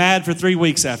going to be mad for 3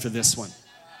 weeks after this one.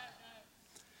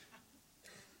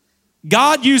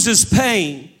 God uses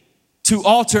pain to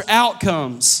alter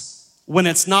outcomes when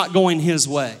it's not going his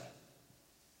way.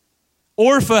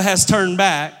 Orpah has turned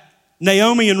back.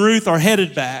 Naomi and Ruth are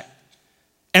headed back.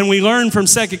 And we learn from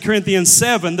 2 Corinthians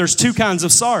 7, there's two kinds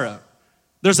of sorrow.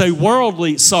 There's a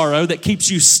worldly sorrow that keeps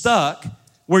you stuck,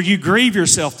 where you grieve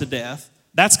yourself to death.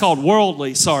 That's called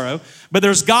worldly sorrow. But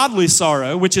there's godly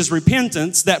sorrow, which is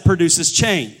repentance that produces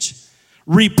change.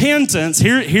 Repentance,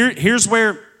 here's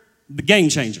where the game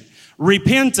changer.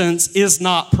 Repentance is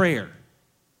not prayer.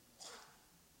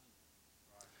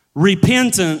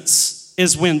 Repentance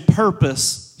is when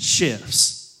purpose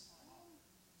shifts.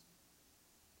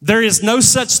 There is no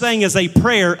such thing as a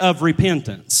prayer of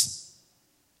repentance.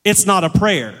 It's not a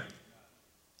prayer.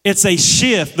 It's a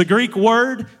shift. The Greek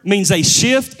word means a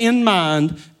shift in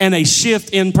mind and a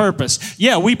shift in purpose.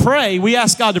 Yeah, we pray. We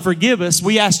ask God to forgive us.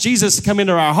 We ask Jesus to come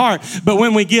into our heart. But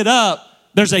when we get up,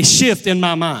 there's a shift in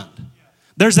my mind.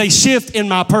 There's a shift in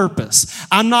my purpose.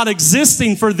 I'm not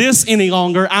existing for this any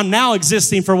longer. I'm now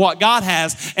existing for what God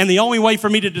has. And the only way for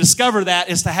me to discover that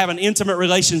is to have an intimate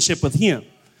relationship with him.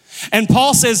 And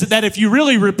Paul says that if you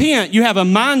really repent, you have a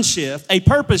mind shift, a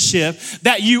purpose shift,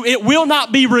 that it will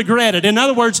not be regretted. In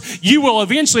other words, you will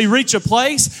eventually reach a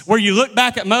place where you look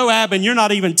back at Moab and you're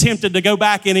not even tempted to go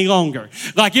back any longer.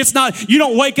 Like it's not, you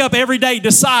don't wake up every day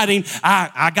deciding,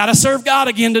 I got to serve God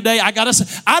again today.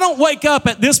 I don't wake up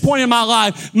at this point in my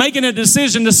life making a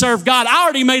decision to serve God. I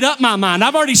already made up my mind.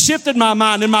 I've already shifted my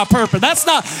mind and my purpose. That's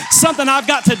not something I've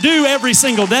got to do every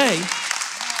single day.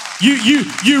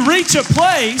 You reach a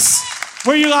place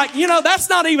where you're like, that's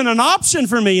not even an option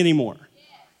for me anymore.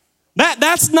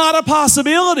 That's not a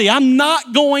possibility. I'm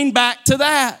not going back to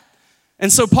that.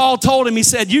 And so Paul told him, he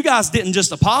said, you guys didn't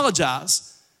just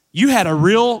apologize. You had a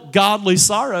real godly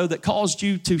sorrow that caused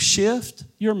you to shift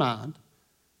your mind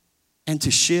and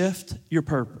to shift your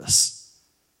purpose.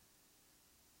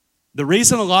 The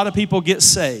reason a lot of people get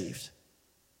saved,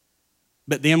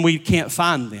 but then we can't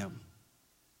find them,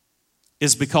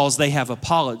 is because they have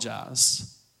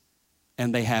apologized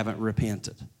and they haven't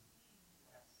repented.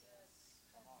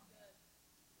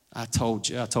 I told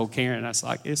Karen, I was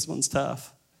like, this one's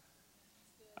tough.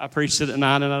 I preached it at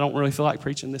 9 and I don't really feel like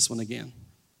preaching this one again.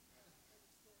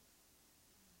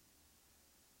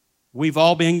 We've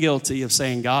all been guilty of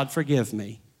saying, God, forgive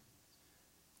me,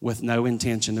 with no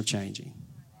intention of changing.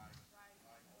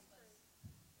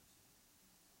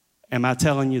 Am I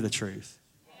telling you the truth?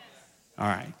 All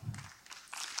right.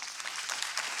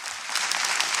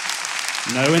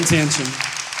 No intention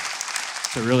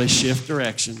to really shift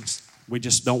directions. We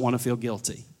just don't want to feel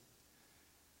guilty.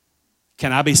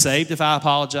 Can I be saved if I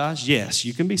apologize? Yes,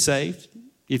 you can be saved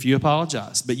if you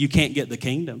apologize, but you can't get the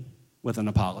kingdom with an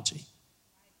apology.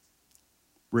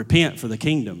 Repent, for the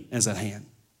kingdom is at hand.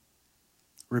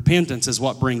 Repentance is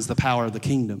what brings the power of the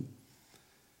kingdom.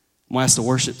 I'm going to ask the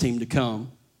worship team to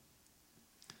come.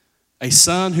 A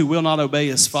son who will not obey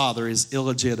his father is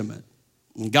illegitimate.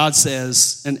 And God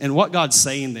says, and what God's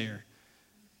saying there,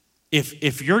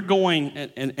 if you're going,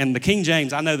 and the King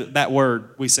James, I know that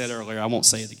word we said earlier, I won't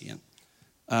say it again.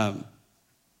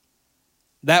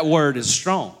 That word is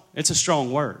strong. It's a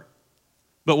strong word.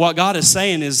 But what God is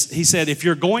saying is, he said, if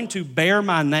you're going to bear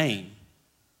my name,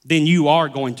 then you are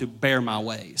going to bear my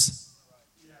ways.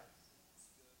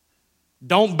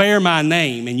 Don't bear my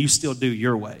name and you still do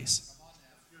your ways.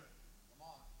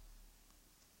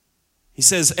 He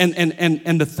says,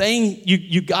 and the thing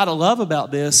you got to love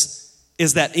about this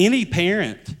is that any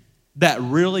parent that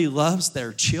really loves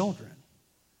their children,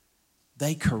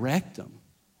 they correct them.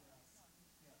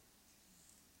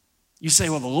 You say,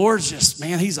 well, the Lord's just,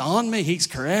 man, he's on me. He's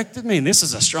corrected me. And this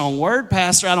is a strong word,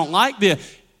 Pastor. I don't like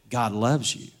this. God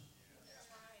loves you.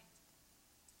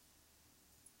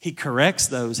 He corrects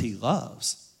those he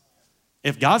loves.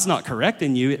 If God's not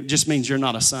correcting you, it just means you're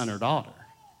not a son or daughter.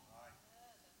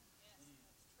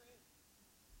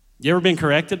 You ever been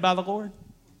corrected by the Lord?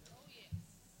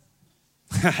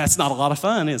 That's not a lot of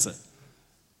fun, is it?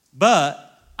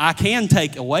 But I can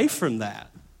take away from that.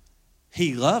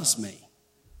 He loves me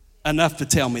enough to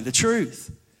tell me the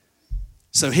truth.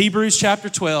 So Hebrews chapter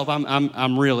 12,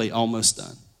 I'm really almost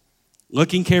done.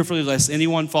 Looking carefully lest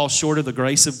anyone fall short of the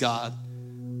grace of God,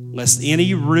 lest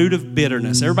any root of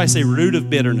bitterness. Everybody say root of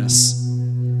bitterness.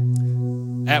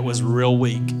 That was real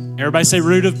weak. Everybody say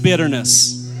root of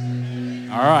bitterness.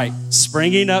 All right.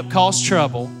 Springing up cause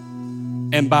trouble,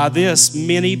 and by this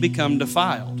many become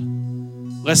defiled.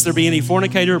 Lest there be any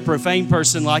fornicator or profane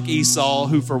person like Esau,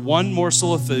 who for one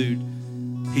morsel of food,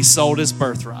 he sold his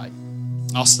birthright.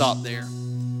 I'll stop there.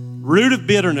 Root of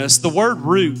bitterness. The word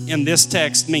root in this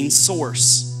text means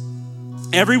source.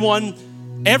 Every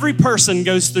person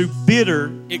goes through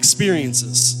bitter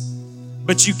experiences,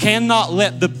 but you cannot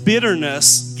let the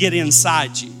bitterness get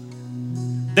inside you.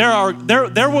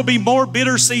 There will be more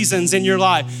bitter seasons in your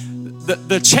life.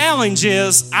 The challenge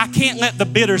is I can't let the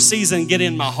bitter season get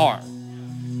in my heart,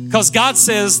 because God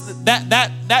says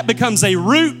that becomes a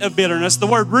root of bitterness. The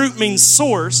word root means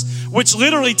source, which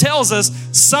literally tells us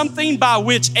something by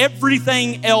which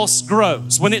everything else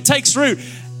grows. When it takes root,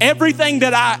 everything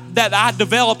that I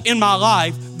develop in my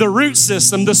life, the root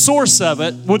system, the source of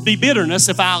it would be bitterness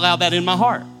if I allow that in my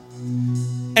heart.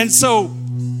 And so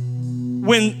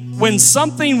when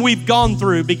something we've gone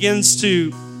through begins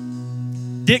to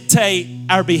dictate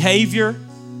our behavior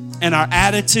and our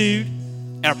attitude,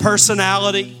 our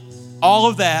personality, all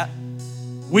of that,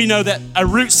 we know that a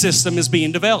root system is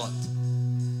being developed.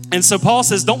 And so Paul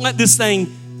says, don't let this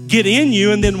thing get in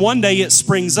you and then one day it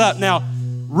springs up. Now,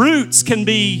 roots can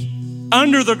be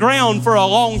under the ground for a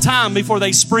long time before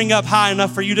they spring up high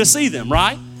enough for you to see them,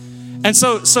 right? And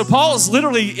so Paul is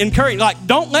literally encouraging, like,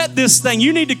 don't let this thing,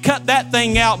 you need to cut that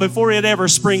thing out before it ever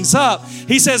springs up.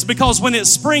 He says, because when it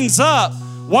springs up,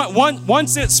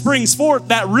 once it springs forth,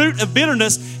 that root of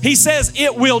bitterness, he says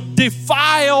it will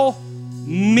defile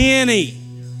many.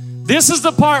 This is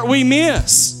the part we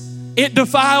miss. It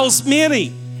defiles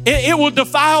many. It will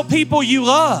defile people you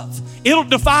love. It'll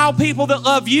defile people that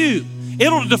love you.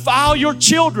 It'll defile your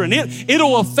children.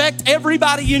 It'll affect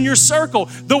everybody in your circle.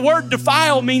 The word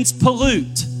defile means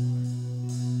pollute.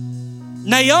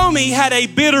 Naomi had a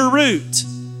bitter root.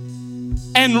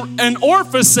 And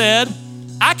Orpah said,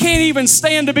 I can't even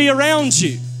stand to be around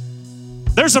you.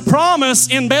 There's a promise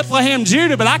in Bethlehem,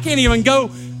 Judah, but I can't even go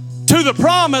to the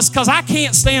promise because I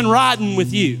can't stand riding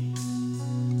with you.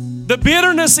 The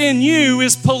bitterness in you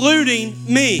is polluting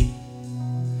me.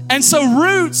 And so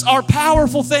roots are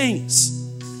powerful things.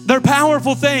 They're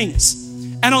powerful things.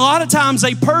 And a lot of times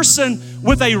a person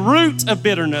with a root of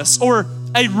bitterness or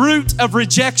a root of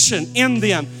rejection in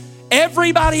them,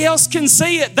 everybody else can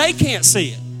see it. They can't see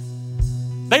it.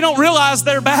 They don't realize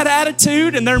their bad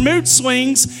attitude and their mood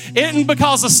swings isn't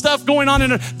because of stuff going on in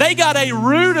there. They got a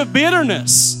root of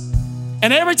bitterness.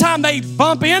 And every time they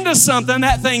bump into something,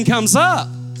 that thing comes up.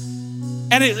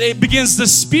 And it begins to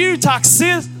spew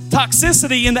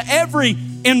toxicity into every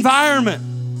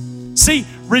environment. See,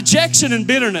 rejection and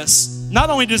bitterness, not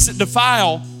only does it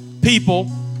defile people,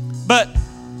 but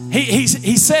he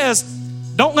says,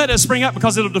 don't let it spring up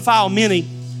because it'll defile many.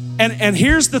 And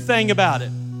here's the thing about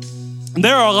it.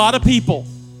 There are a lot of people,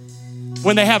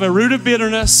 when they have a root of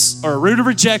bitterness or a root of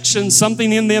rejection,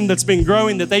 something in them that's been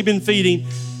growing, that they've been feeding,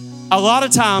 a lot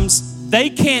of times they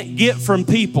can't get from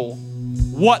people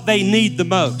what they need the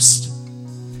most.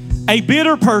 A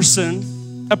bitter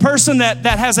person, a person that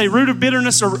has a root of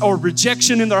bitterness or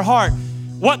rejection in their heart,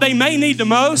 what they may need the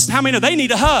most, how many know they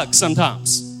need a hug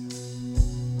sometimes?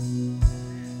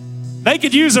 They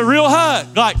could use a real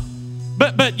hug.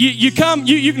 But you can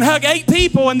hug 8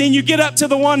 people and then you get up to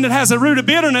the one that has a root of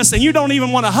bitterness and you don't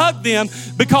even want to hug them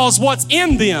because what's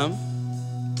in them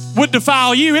would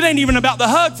defile you. It ain't even about the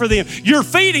hug for them. You're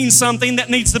feeding something that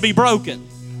needs to be broken.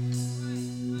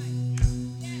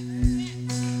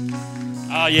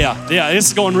 Oh, yeah, this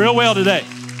is going real well today.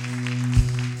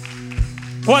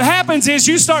 What happens is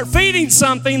you start feeding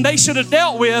something they should have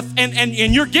dealt with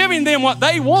and you're giving them what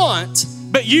they want,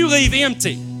 but you leave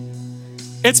empty.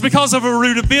 It's because of a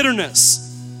root of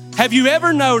bitterness. Have you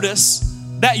ever noticed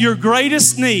that your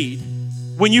greatest need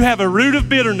when you have a root of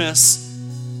bitterness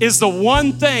is the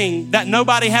one thing that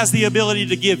nobody has the ability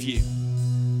to give you?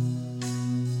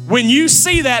 When you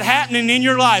see that happening in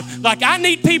your life, like I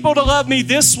need people to love me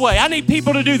this way. I need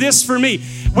people to do this for me.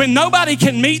 When nobody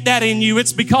can meet that in you,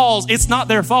 it's because it's not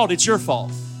their fault, it's your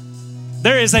fault.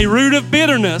 There is a root of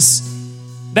bitterness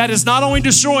that is not only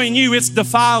destroying you, it's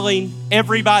defiling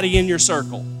everybody in your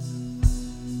circle.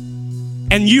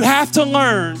 And you have to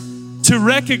learn to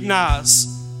recognize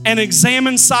and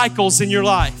examine cycles in your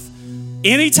life.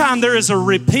 Anytime there is a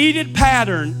repeated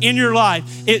pattern in your life,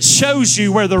 it shows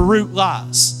you where the root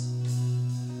lies.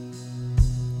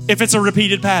 If it's a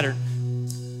repeated pattern.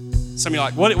 Some of you are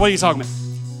like, what are you talking about?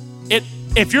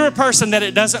 If you're a person that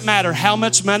it doesn't matter how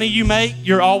much money you make,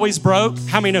 you're always broke,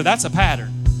 how many know that's a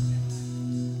pattern?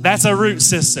 That's a root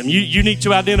system. You need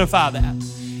to identify that.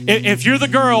 If you're the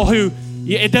girl who,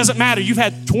 it doesn't matter, you've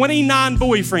had 29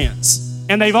 boyfriends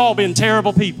and they've all been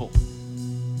terrible people.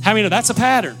 How many know that's a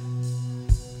pattern?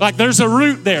 Like there's a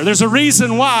root there. There's a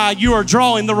reason why you are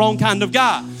drawing the wrong kind of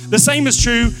guy. The same is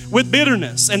true with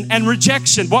bitterness and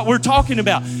rejection. What we're talking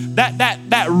about,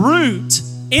 that root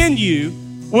in you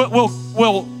will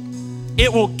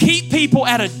keep people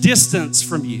at a distance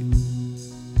from you.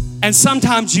 And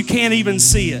sometimes you can't even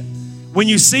see it. When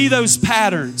you see those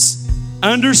patterns,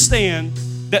 understand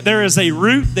that there is a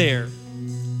root there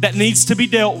that needs to be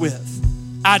dealt with.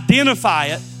 Identify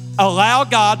it. Allow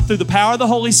God, through the power of the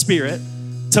Holy Spirit,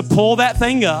 to pull that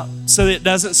thing up so that it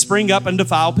doesn't spring up and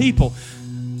defile people.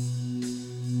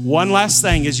 One last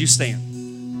thing as you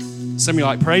stand. Some of you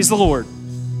are like, praise the Lord.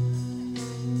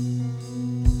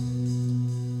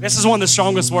 This is one of the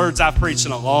strongest words I've preached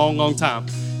in a long, long time.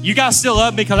 You guys still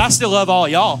love me because I still love all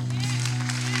of y'all.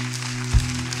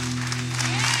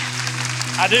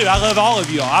 I do. I love all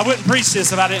of y'all. I wouldn't preach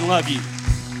this if I didn't love you.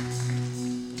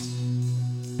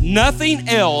 Nothing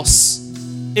else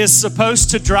is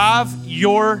supposed to drive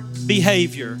your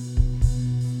behavior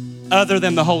other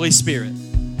than the Holy Spirit.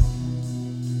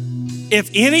 If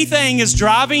anything is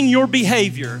driving your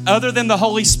behavior other than the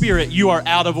Holy Spirit, you are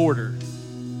out of order.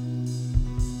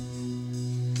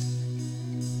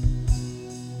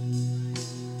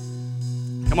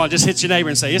 Come on, just hit your neighbor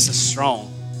and say, this is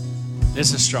strong.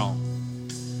 This is strong.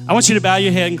 I want you to bow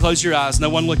your head and close your eyes. No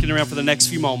one looking around for the next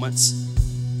few moments.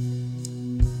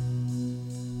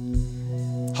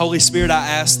 Holy Spirit, I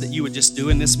ask that you would just do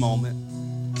in this moment.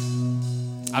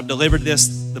 I've delivered this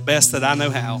the best that I know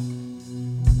how.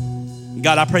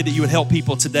 God, I pray that you would help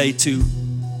people today to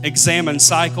examine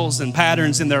cycles and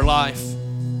patterns in their life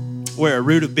where a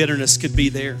root of bitterness could be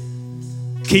there,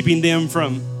 keeping them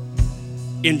from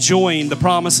enjoying the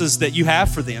promises that you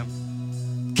have for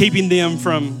them, keeping them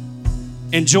from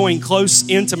enjoying close,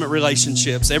 intimate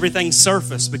relationships. Everything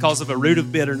surfaced because of a root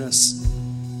of bitterness.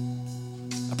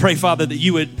 I pray, Father, that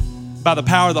you would, by the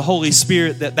power of the Holy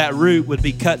Spirit, that root would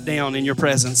be cut down in your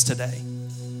presence today.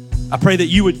 I pray that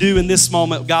you would do in this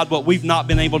moment, God, what we've not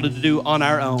been able to do on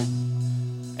our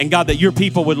own. And God, that your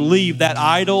people would leave that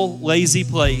idle, lazy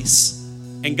place.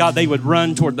 And God, they would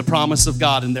run toward the promise of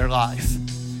God in their life.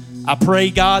 I pray,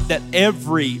 God, that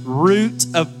every root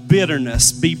of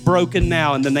bitterness be broken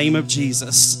now in the name of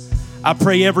Jesus. I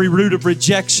pray every root of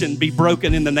rejection be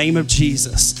broken in the name of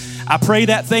Jesus. I pray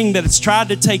that thing that has tried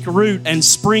to take root and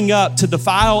spring up to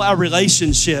defile our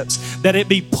relationships, that it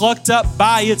be plucked up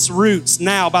by its roots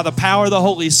now by the power of the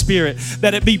Holy Spirit,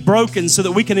 that it be broken so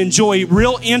that we can enjoy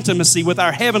real intimacy with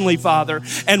our Heavenly Father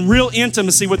and real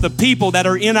intimacy with the people that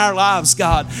are in our lives,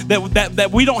 God, that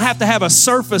we don't have to have a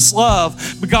surface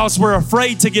love because we're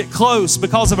afraid to get close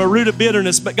because of a root of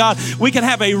bitterness, but God, we can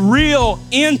have a real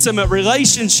intimate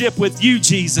relationship with you,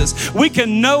 Jesus. We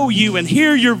can know you and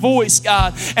hear your voice,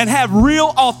 God, and have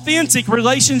real authentic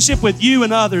relationship with you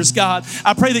and others, God.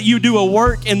 I pray that you do a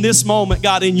work in this moment,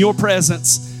 God, in your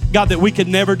presence, God, that we could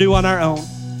never do on our own.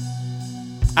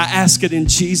 I ask it in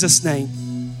Jesus' name.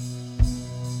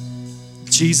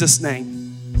 Jesus'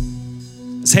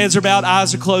 name. As heads are bowed,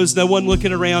 eyes are closed, no one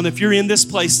looking around. If you're in this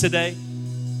place today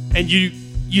and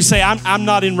you say, I'm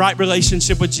not in right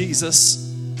relationship with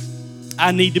Jesus.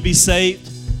 I need to be saved.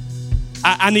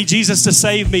 I need Jesus to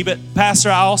save me, but Pastor,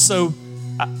 I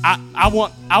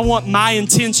want my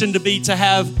intention to be to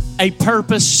have a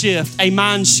purpose shift, a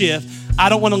mind shift. I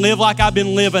don't want to live like I've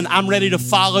been living. I'm ready to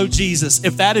follow Jesus.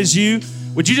 If that is you,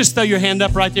 would you just throw your hand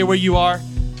up right there where you are?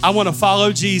 I want to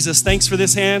follow Jesus. Thanks for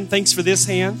this hand. Thanks for this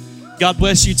hand. God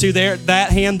bless you too there. That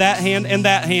hand, and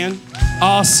that hand.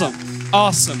 Awesome.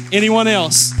 Awesome. Anyone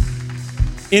else?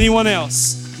 Anyone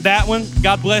else? That one.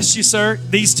 God bless you, sir.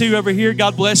 These two over here.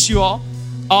 God bless you all.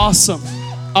 Awesome.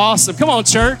 Awesome. Come on,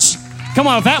 church. Come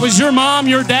on, if that was your mom,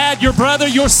 your dad, your brother,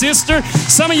 your sister,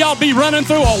 some of y'all be running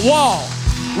through a wall.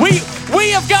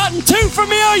 We have gotten too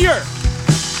familiar.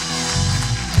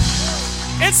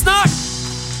 It's not,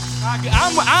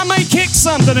 I may kick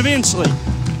something eventually.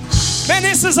 Man,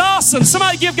 this is awesome.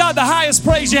 Somebody give God the highest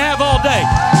praise you have all day.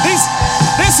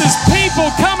 This is people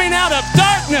coming out of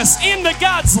darkness into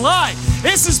God's light.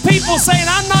 This is people saying,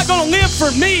 I'm not going to live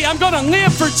for me. I'm going to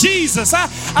live for Jesus.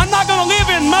 I'm not going to live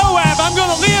in Moab. I'm going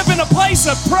to live in a place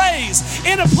of praise,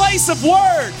 in a place of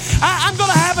word. I'm going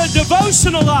to have a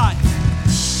devotional life.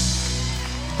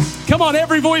 Come on,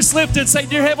 every voice lifted. Say,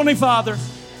 dear Heavenly Father,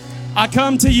 I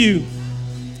come to you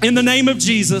in the name of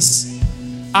Jesus.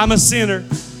 I'm a sinner.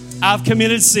 I've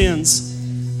committed sins.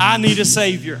 I need a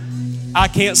Savior. I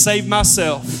can't save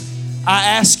myself. I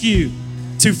ask you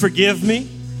to forgive me,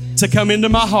 to come into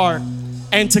my heart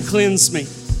and to cleanse me.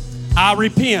 I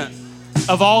repent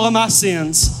of all of my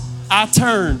sins. I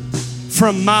turn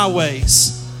from my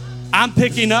ways. I'm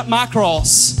picking up my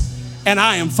cross and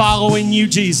I am following you,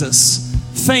 Jesus.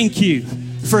 Thank you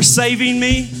for saving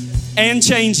me and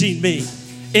changing me.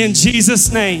 In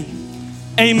Jesus' name,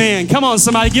 amen. Come on,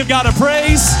 somebody, give God a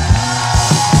praise.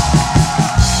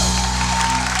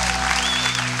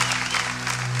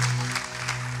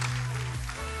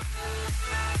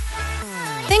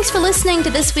 Thanks for listening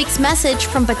to this week's message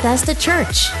from Bethesda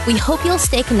Church. We hope you'll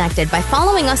stay connected by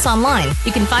following us online.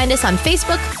 You can find us on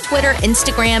Facebook, Twitter,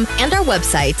 Instagram, and our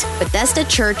website,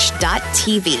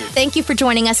 BethesdaChurch.tv. Thank you for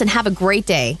joining us and have a great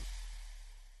day.